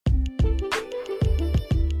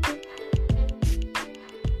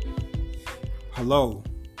Hello,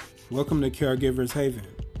 welcome to Caregivers Haven,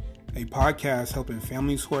 a podcast helping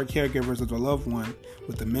families who are caregivers of their loved one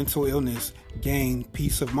with a mental illness gain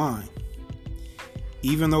peace of mind.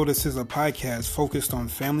 Even though this is a podcast focused on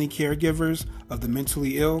family caregivers of the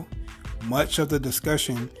mentally ill, much of the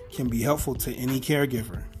discussion can be helpful to any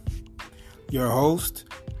caregiver. Your host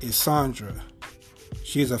is Sandra.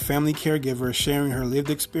 She is a family caregiver sharing her lived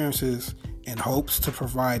experiences and hopes to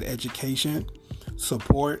provide education,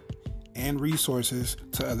 support, and resources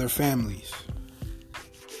to other families.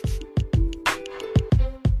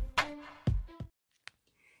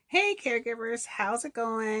 Hey caregivers, how's it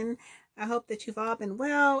going? I hope that you've all been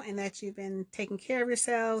well and that you've been taking care of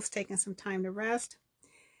yourselves, taking some time to rest.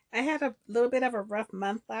 I had a little bit of a rough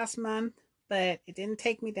month last month, but it didn't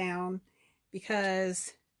take me down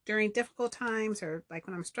because during difficult times or like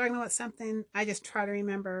when I'm struggling with something, I just try to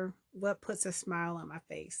remember what puts a smile on my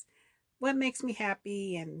face, what makes me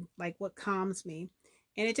happy, and like what calms me.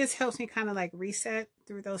 And it just helps me kind of like reset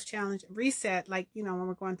through those challenges, like, when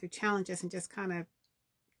we're going through challenges, and just kind of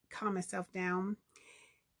calm myself down.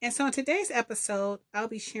 And so in today's episode, I'll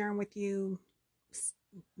be sharing with you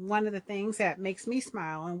one of the things that makes me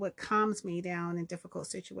smile and what calms me down in difficult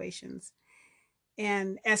situations.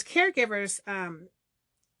 And as caregivers,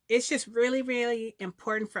 it's just really, really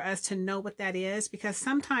important for us to know what that is, because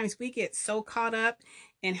sometimes we get so caught up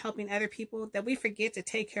in helping other people that we forget to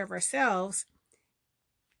take care of ourselves,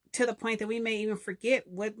 to the point that we may even forget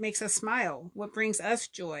what makes us smile, what brings us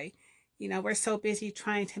joy. We're so busy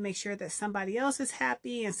trying to make sure that somebody else is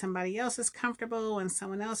happy and somebody else is comfortable and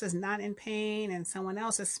someone else is not in pain and someone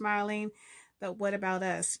else is smiling. But what about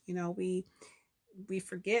us? We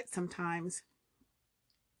forget sometimes.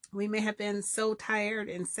 We may have been so tired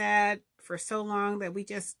and sad for so long that we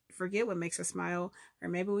just forget what makes us smile. Or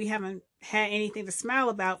maybe we haven't had anything to smile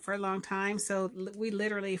about for a long time, so we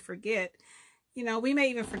literally forget. We may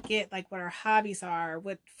even forget like what our hobbies are,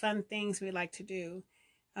 what fun things we like to do.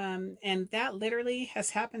 And that literally has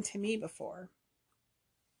happened to me before.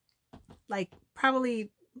 Like probably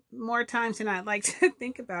more times than I'd like to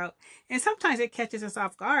think about. And sometimes it catches us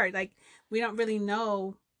off guard. Like we don't really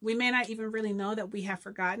know. We may not even really know that we have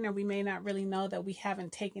forgotten, or we may not really know that we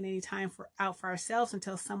haven't taken any time out for ourselves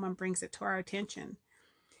until someone brings it to our attention.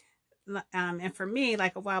 And for me,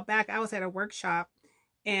 like a while back, I was at a workshop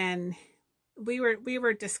and we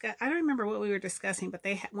were discuss. I don't remember what we were discussing, but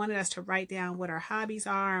they wanted us to write down what our hobbies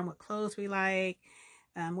are and what clothes we like,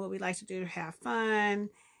 what we like to do to have fun,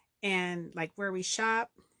 and like where we shop.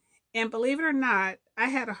 And believe it or not, I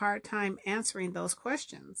had a hard time answering those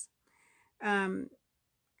questions.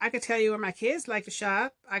 I could tell you where my kids like to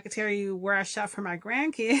shop. I could tell you where I shop for my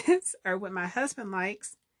grandkids or what my husband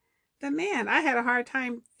likes. But man, I had a hard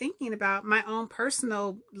time thinking about my own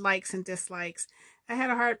personal likes and dislikes. I had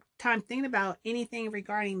a hard time thinking about anything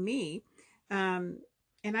regarding me. And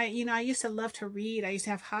I used to love to read. I used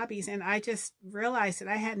to have hobbies, and I just realized that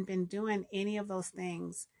I hadn't been doing any of those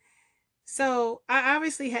things. So I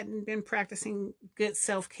obviously hadn't been practicing good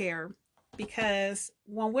self-care, because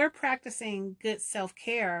when we're practicing good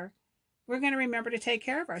self-care, we're going to remember to take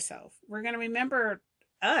care of ourselves. We're going to remember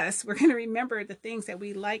us. We're going to remember the things that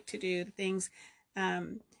we like to do, the things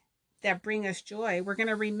that bring us joy. We're going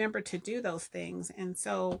to remember to do those things. And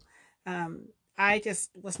so I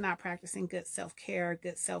just was not practicing good self-care,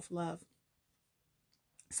 good self-love.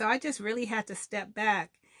 So I just really had to step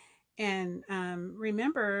back and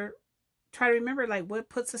try to remember like what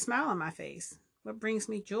puts a smile on my face, what brings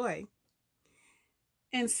me joy.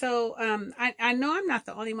 And so I know I'm not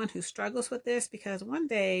the only one who struggles with this, because one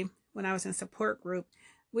day when I was in support group,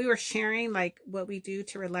 we were sharing like what we do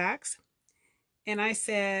to relax. And I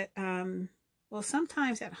said, well,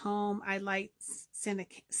 sometimes at home I light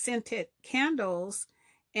scented candles,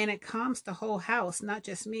 and it calms the whole house, not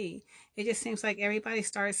just me. It just seems like everybody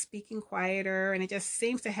starts speaking quieter, and it just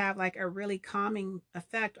seems to have like a really calming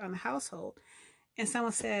effect on the household. And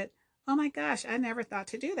someone said, oh my gosh, I never thought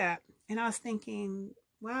to do that. And I was thinking,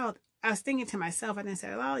 wow, I was thinking to myself, and I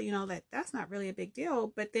said, well, that's not really a big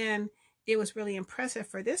deal. But then it was really impressive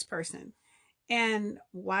for this person. And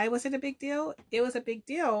why was it a big deal? It was a big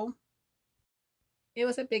deal. It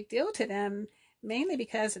was a big deal to them, mainly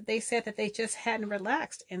because they said that they just hadn't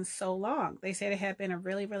relaxed in so long. They said it had been a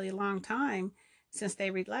really, really long time since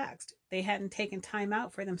they relaxed. They hadn't taken time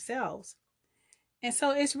out for themselves. And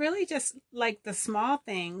so it's really just like the small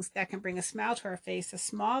things that can bring a smile to our face, the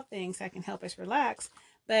small things that can help us relax.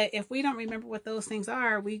 But if we don't remember what those things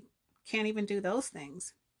are, we can't even do those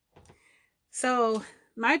things. So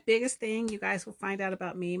my biggest thing, you guys will find out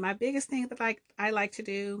about me, my biggest thing that I like to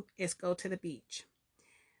do is go to the beach.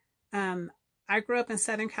 I grew up in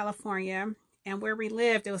Southern California, And where we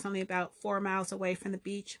lived, it was only about 4 miles away from the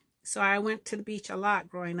beach. So I went to the beach a lot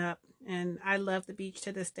growing up, and I love the beach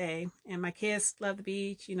to this day. And my kids love the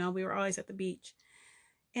beach. You know, we were always at the beach.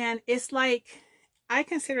 And it's like, I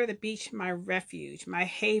consider the beach my refuge, my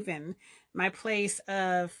haven, my place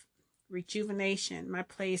of rejuvenation, my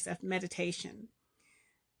place of meditation.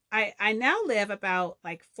 I now live about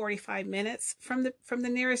like 45 minutes from the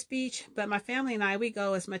nearest beach, but my family and I, we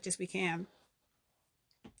go as much as we can.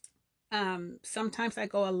 Sometimes I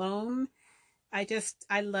go alone. I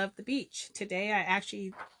love the beach. Today I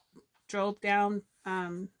actually drove down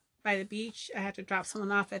by the beach. I had to drop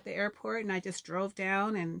someone off at the airport, and I just drove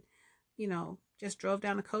down and, just drove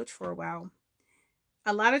down the coach for a while.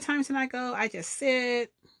 A lot of times when I go, I just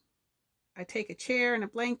sit, I take a chair and a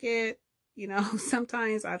blanket.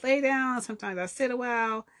 Sometimes I lay down, sometimes I sit a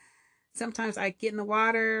while, sometimes I get in the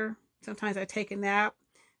water, sometimes I take a nap.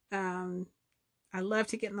 Um, I love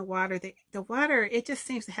to get in the water. The water, it just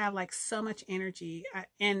seems to have like so much energy.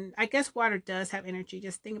 And I guess water does have energy.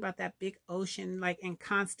 Just think about that big ocean, like in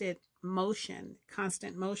constant motion,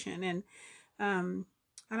 constant motion. And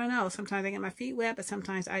I don't know, sometimes I get my feet wet, but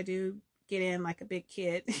sometimes I do get in like a big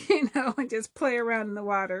kid, and just play around in the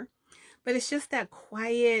water. But it's just that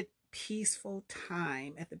quiet, peaceful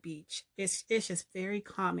time at the beach. It's just very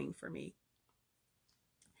calming for me.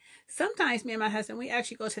 Sometimes me and my husband, we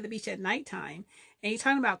actually go to the beach at nighttime. And you're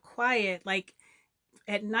talking about quiet, like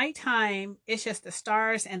at nighttime, it's just the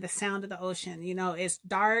stars and the sound of the ocean. It's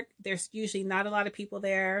dark. There's usually not a lot of people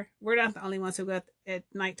there. We're not the only ones who go at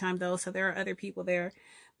nighttime though, so there are other people there.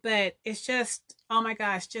 But it's just, oh my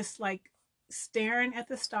gosh, just like staring at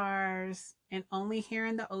the stars and only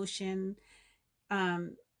hearing the ocean.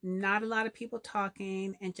 Not a lot of people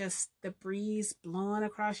talking, and just the breeze blowing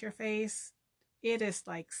across your face. It is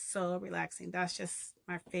like so relaxing. That's just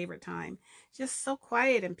my favorite time. Just so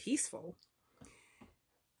quiet and peaceful.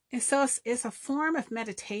 And so it's a form of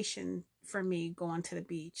meditation for me going to the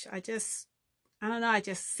beach. I don't know, I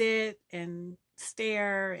just sit and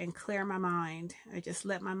stare and clear my mind. I just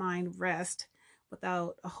let my mind rest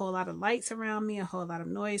without a whole lot of lights around me, a whole lot of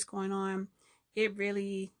noise going on. It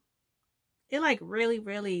really, it like really,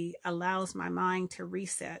 really allows my mind to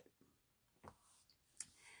reset.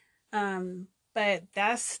 Um, but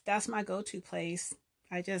that's my go-to place.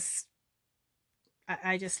 I just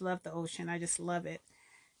I just love the ocean. I just love it.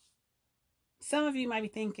 Some of you might be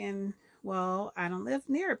thinking, well, I don't live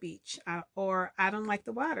near a beach, or I don't like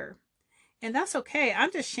the water. And that's okay.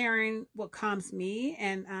 I'm just sharing what calms me,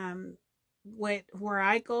 and where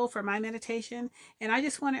I go for my meditation. And I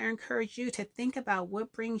just want to encourage you to think about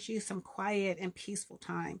what brings you some quiet and peaceful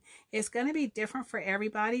time. It's going to be different for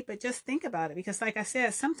everybody, but just think about it, because like I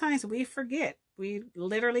said, sometimes we forget. We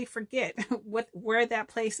literally forget where that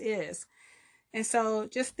place is. And so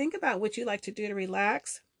just think about what you like to do to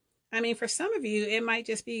relax. I mean, for some of you, it might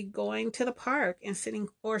just be going to the park and sitting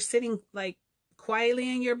like quietly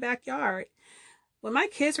in your backyard. When my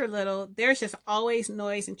kids are little, there's just always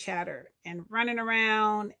noise and chatter and running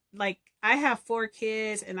around. Like, I have 4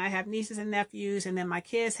 kids, and I have nieces and nephews, and then my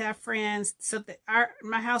kids have friends. So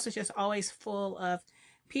my house is just always full of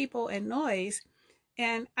people and noise.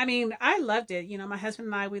 And I mean, I loved it. My husband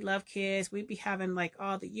and I, we love kids. We'd be having like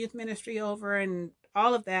all the youth ministry over and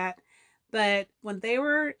all of that. But when they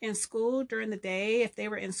were in school during the day, if they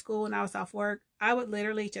were in school and I was off work, I would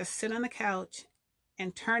literally just sit on the couch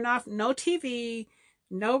and turn off no TV,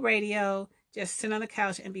 no radio, just sit on the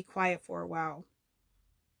couch and be quiet for a while.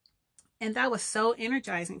 And that was so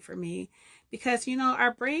energizing for me, because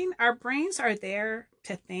our brains are there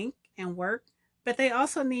to think and work, but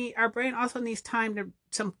our brain also needs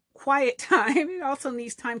some quiet time. It also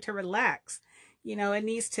needs time to relax. It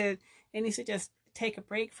needs to just take a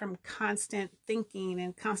break from constant thinking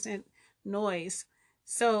and constant noise.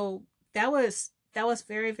 So that was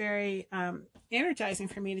very, very energizing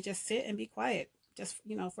for me to just sit and be quiet, just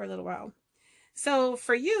for a little while. So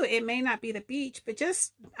for you, it may not be the beach, but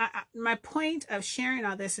just my point of sharing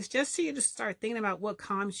all this is just so you to start thinking about what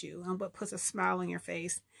calms you and what puts a smile on your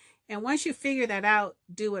face. And once you figure that out,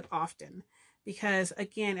 do it often. Because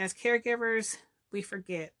again, as caregivers, we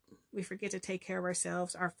forget. We forget to take care of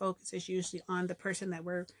ourselves. Our focus is usually on the person that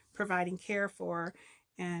we're providing care for.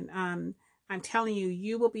 And I'm telling you,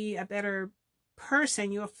 you will be a better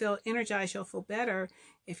person. You'll feel energized. You'll feel better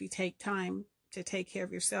if you take time to take care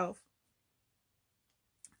of yourself.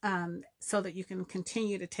 So that you can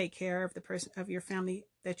continue to take care of the person of your family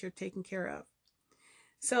that you're taking care of.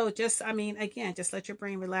 So again, just let your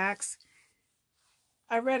brain relax.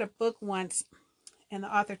 I read a book once, and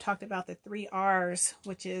the author talked about the 3 R's,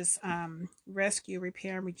 which is rescue,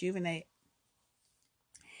 repair, and rejuvenate.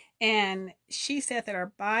 And she said that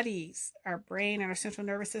our bodies, our brain, and our central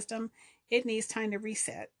nervous system, it needs time to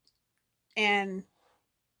reset. And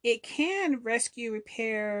it can rescue,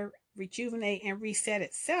 repair, rejuvenate, and reset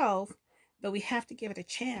itself, but we have to give it a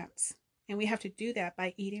chance. And we have to do that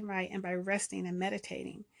by eating right and by resting and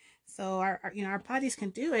meditating. So our bodies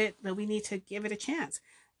can do it, but we need to give it a chance.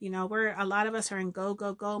 A lot of us are in go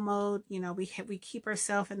go go mode. We keep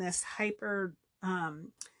ourselves in this hyper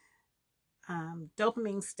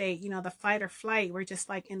dopamine state. The fight or flight. We're just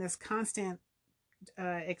like in this constant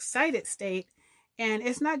excited state, and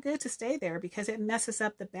it's not good to stay there because it messes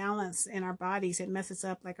up the balance in our bodies. It messes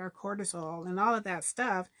up like our cortisol and all of that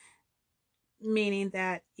stuff, meaning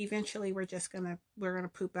that eventually we're gonna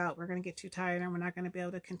poop out. We're gonna get too tired and we're not gonna be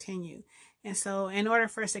able to continue. And so in order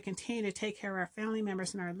for us to continue to take care of our family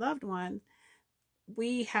members and our loved one,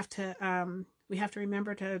 we have to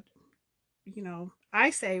remember to, I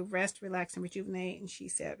say rest, relax, and rejuvenate, and she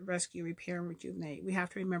said rescue, repair, and rejuvenate. We have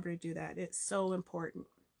to remember to do that. It's so important.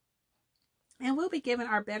 And we'll be giving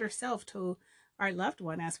our better self to our loved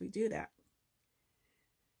one as we do that.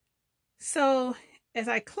 So as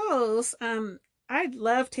I close, I'd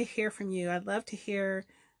love to hear from you. I'd love to hear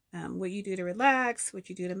what you do to relax, what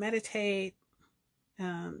you do to meditate.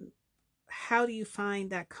 How do you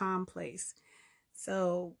find that calm place?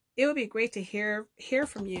 So it would be great to hear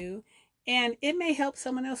from you. And it may help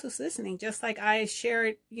someone else who's listening. Just like I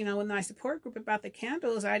shared, in my support group about the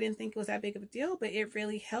candles, I didn't think it was that big of a deal, but it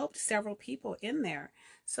really helped several people in there.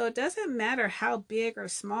 So it doesn't matter how big or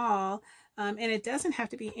small, and it doesn't have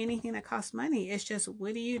to be anything that costs money. It's just,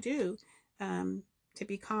 what do you do to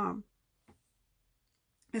be calm?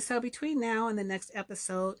 And so between now and the next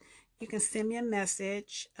episode, you can send me a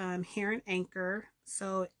message here in Anchor.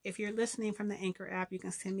 So if you're listening from the Anchor app, you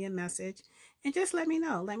can send me a message and just let me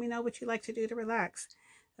know. Let me know what you like to do to relax,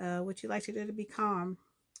 what you like to do to be calm.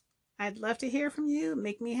 I'd love to hear from you.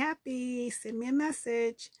 Make me happy. Send me a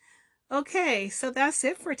message. Okay, so that's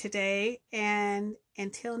it for today. And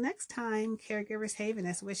until next time, Caregivers Haven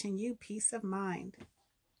is wishing you peace of mind.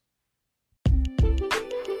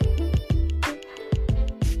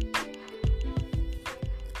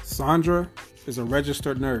 Sandra is a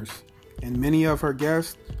registered nurse, and many of her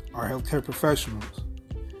guests are healthcare professionals.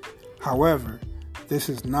 However, this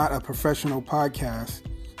is not a professional podcast,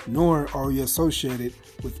 nor are we associated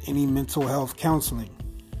with any mental health counseling.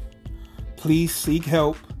 Please seek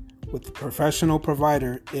help with a professional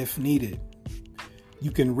provider if needed.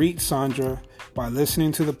 You can reach Sandra by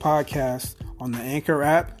listening to the podcast on the Anchor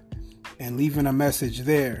app and leaving a message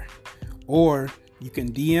there, or you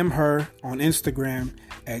can DM her on Instagram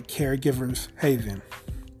at Caregivers Haven.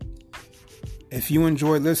 If you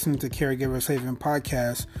enjoy listening to Caregivers Haven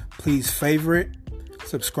podcast, please favorite,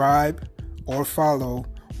 subscribe, or follow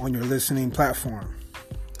on your listening platform.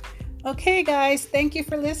 Okay, guys, thank you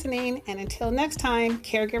for listening. And until next time,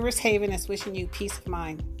 Caregivers Haven is wishing you peace of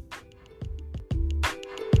mind.